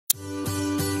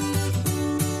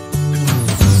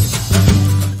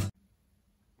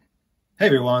Hey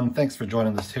everyone, thanks for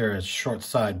joining us here at Short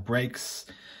Side Breaks.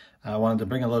 I wanted to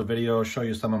bring a little video, show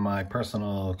you some of my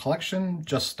personal collection.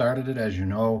 Just started it, as you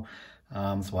know.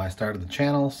 That's why I started the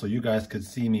channel, so you guys could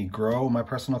see me grow my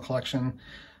personal collection.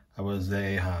 I was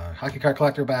a hockey card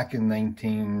collector back in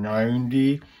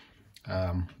 1990.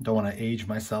 Don't want to age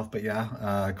myself, but yeah,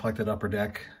 I collected Upper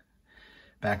Deck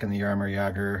back in the Yarmur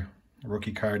Yager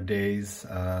rookie card days.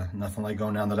 Nothing like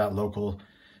going down to that local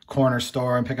corner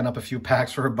store and picking up a few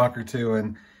packs for $1 or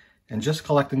 $2 and just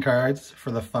collecting cards for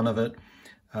the fun of it.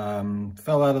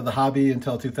 Fell out of the hobby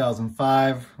until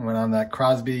 2005. Went on that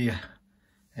Crosby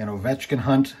and Ovechkin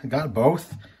hunt. Got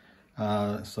both.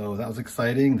 So that was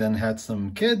exciting. Then had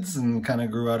some kids and kind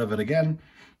of grew out of it again.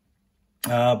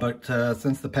 But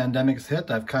since the pandemic's hit,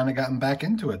 I've kind of gotten back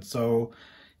into it. So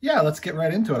yeah, let's get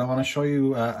right into it. I want to show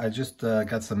you, I just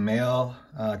got some mail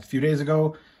a few days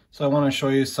ago. So I want to show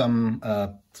you some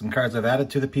cards I've added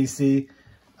to the PC.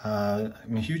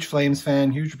 I'm a huge Flames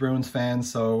fan, huge Bruins fan.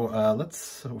 So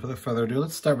without further ado,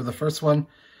 let's start with the first one.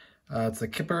 It's a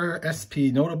Kipper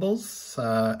SP Notables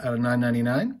out of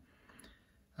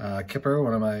 $9.99. Kipper,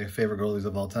 one of my favorite goalies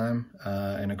of all time.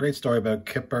 And a great story about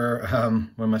Kipper.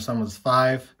 When my son was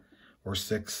 5 or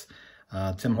 6,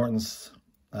 Tim Hortons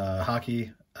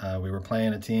hockey, we were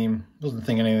playing a team, wasn't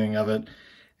thinking anything of it.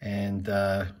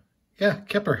 And yeah,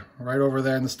 Kipper, right over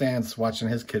there in the stands watching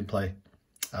his kid play.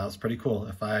 It's pretty cool.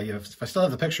 If I still have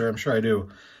the picture, I'm sure I do.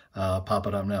 I'll pop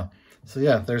it up now. So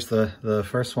yeah, there's the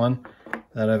first one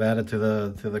that I've added to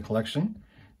the collection.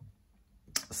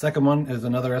 Second one is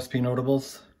another SP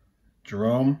Notables,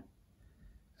 Jerome,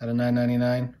 at a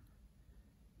 $9.99.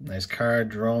 Nice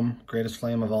card, Jerome, greatest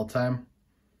Flame of all time.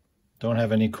 Don't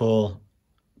have any cool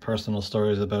personal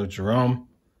stories about Jerome.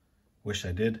 Wish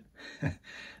I did.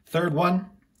 Third one,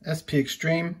 SP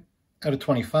Extreme out of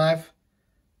 25.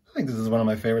 I think this is one of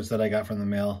my favorites that I got from the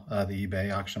mail, the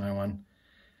eBay auction I won.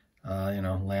 You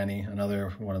know, Lanny,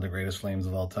 another one of the greatest Flames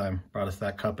of all time. Brought us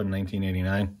that cup in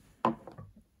 1989.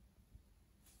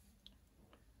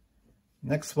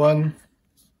 Next one,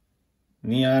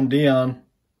 Neon Dion.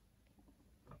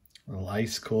 Little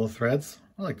ice cool threads.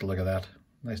 I like the look of that.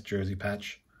 Nice jersey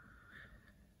patch.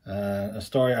 A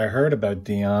story I heard about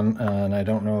Dion, and I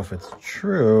don't know if it's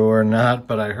true or not,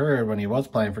 but I heard when he was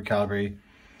playing for Calgary,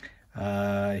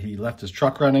 he left his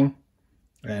truck running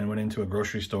and went into a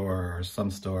grocery store or some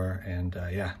store, and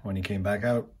yeah, when he came back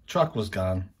out, truck was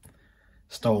gone,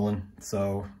 stolen.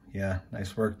 So yeah,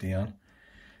 nice work, Dion.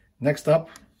 Next up,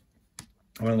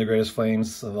 one of the greatest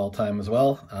Flames of all time as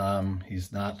well.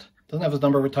 Doesn't have his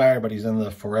number retired, but he's in the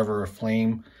Forever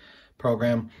Flame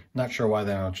program. Not sure why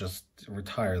they don't just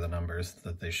retire the numbers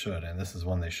that they should, and this is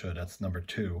one they should. That's number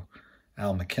 2,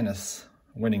 Al McInnes,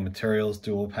 Winning Materials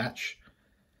dual patch.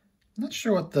 I'm not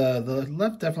sure what the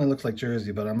left definitely looks like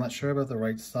jersey, but I'm not sure about the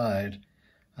right side.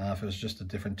 If it was just a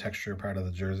different texture part of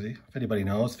the jersey. If anybody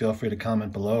knows, feel free to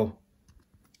comment below.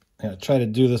 I'm gonna try to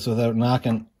do this without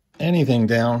knocking anything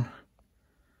down.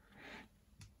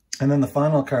 And then the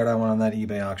final card I won on that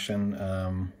eBay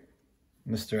auction,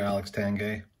 Mr. Alex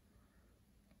Tanguay.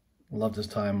 Loved his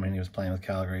time when he was playing with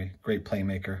Calgary. Great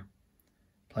playmaker.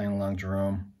 Playing along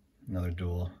Jerome. Another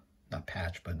dual, not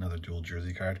patch, but another dual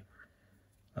jersey card.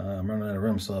 I'm running out of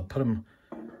room, so I'll put him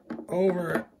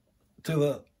over to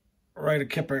the right of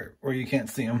Kipper where you can't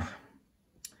see him.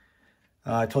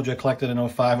 I told you I collected in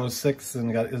 05, 06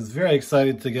 and was very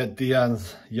excited to get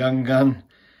Dion's Young Gun.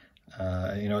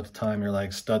 You know, at the time you're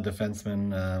like stud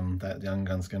defenseman. That Young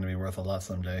Gun's going to be worth a lot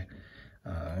someday.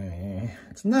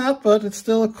 It's not, but it's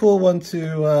still a cool one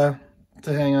to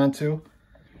hang on to.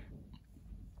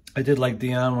 I did like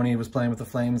Dion when he was playing with the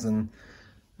Flames, and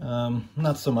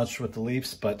not so much with the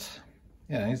Leafs, but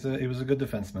yeah, he was a good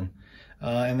defenseman.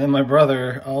 And then my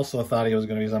brother also thought he was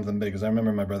going to be something big, because I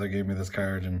remember my brother gave me this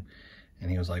card, and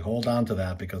he was like, hold on to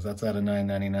that, because that's at a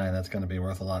 $9.99. That's going to be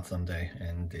worth a lot someday.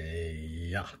 And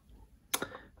yeah,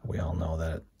 we all know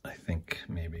that. I think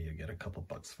maybe you get a couple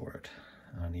bucks for it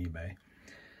on eBay.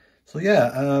 So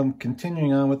yeah,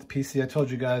 continuing on with the PC, I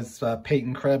told you guys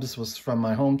Peyton Krebs was from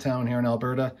my hometown here in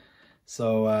Alberta.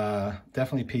 So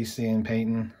definitely PC and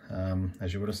Peyton,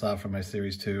 as you would have saw from my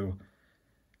Series 2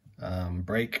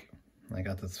 break. I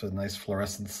got this with nice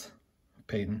fluorescence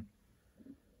Peyton.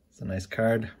 It's a nice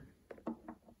card.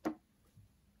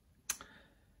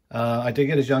 I did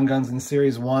get his Young Guns in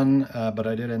Series 1, but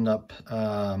I did end up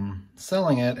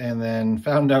selling it, and then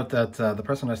found out that the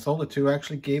person I sold it to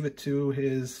actually gave it to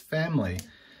his family.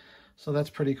 So that's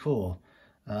pretty cool.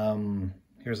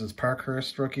 Here's his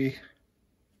Parkhurst rookie.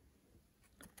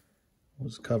 We'll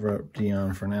just cover up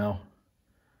Dion for now.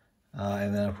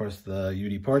 And then, of course, the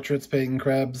UD Portraits, Peyton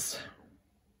Krebs.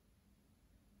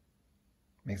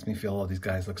 Makes me feel, oh, these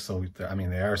guys look so, I mean,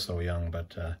 they are so young,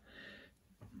 but I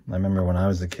remember when I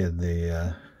was a kid,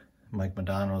 the Mike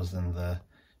Modano's and the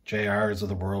JRs of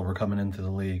the world were coming into the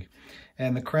league.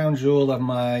 And the crown jewel of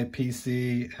my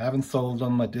PC, haven't sold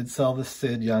them. I did sell the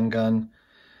Sid Young Gun,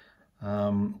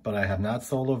 but I have not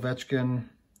sold Ovechkin.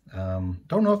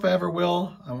 Don't know if I ever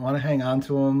will. I want to hang on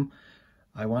to him.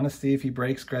 I want to see if he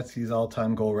breaks Gretzky's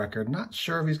all-time goal record. Not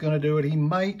sure if he's going to do it. He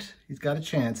might. He's got a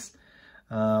chance.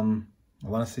 I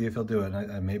want to see if he'll do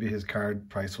it. Maybe his card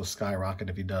price will skyrocket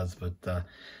if he does. But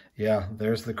yeah,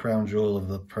 there's the crown jewel of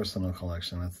the personal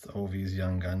collection. That's Ovi's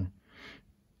Young Gun.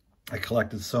 I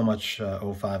collected so much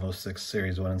 05, 06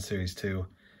 Series 1 and Series 2.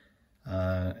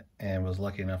 And was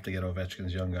lucky enough to get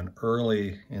Ovechkin's Young Gun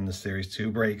early in the Series 2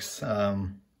 breaks.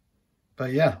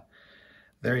 But yeah,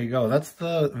 there you go. That's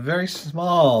the very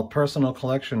small personal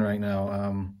collection right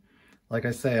now. Like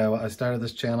I say, I started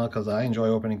this channel because I enjoy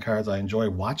opening cards. I enjoy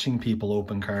watching people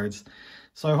open cards.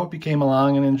 So I hope you came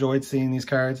along and enjoyed seeing these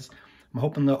cards. I'm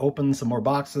hoping to open some more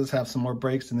boxes, have some more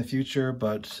breaks in the future,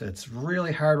 but it's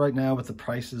really hard right now with the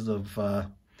prices of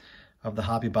the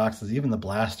hobby boxes, even the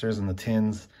blasters and the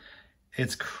tins.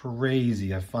 It's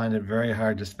crazy. I find it very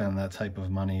hard to spend that type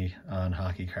of money on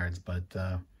hockey cards, but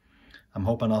I'm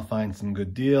hoping I'll find some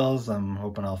good deals. I'm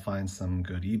hoping I'll find some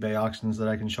good eBay auctions that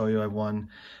I can show you I've won.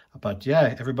 But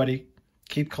yeah, everybody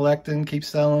keep collecting, keep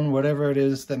selling, whatever it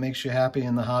is that makes you happy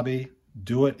in the hobby.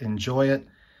 Do it, enjoy it.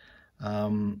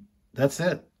 That's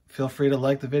it. Feel free to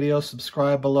like the video,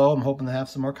 subscribe below. I'm hoping to have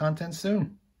some more content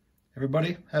soon.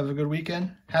 Everybody, have a good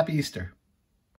weekend. Happy Easter.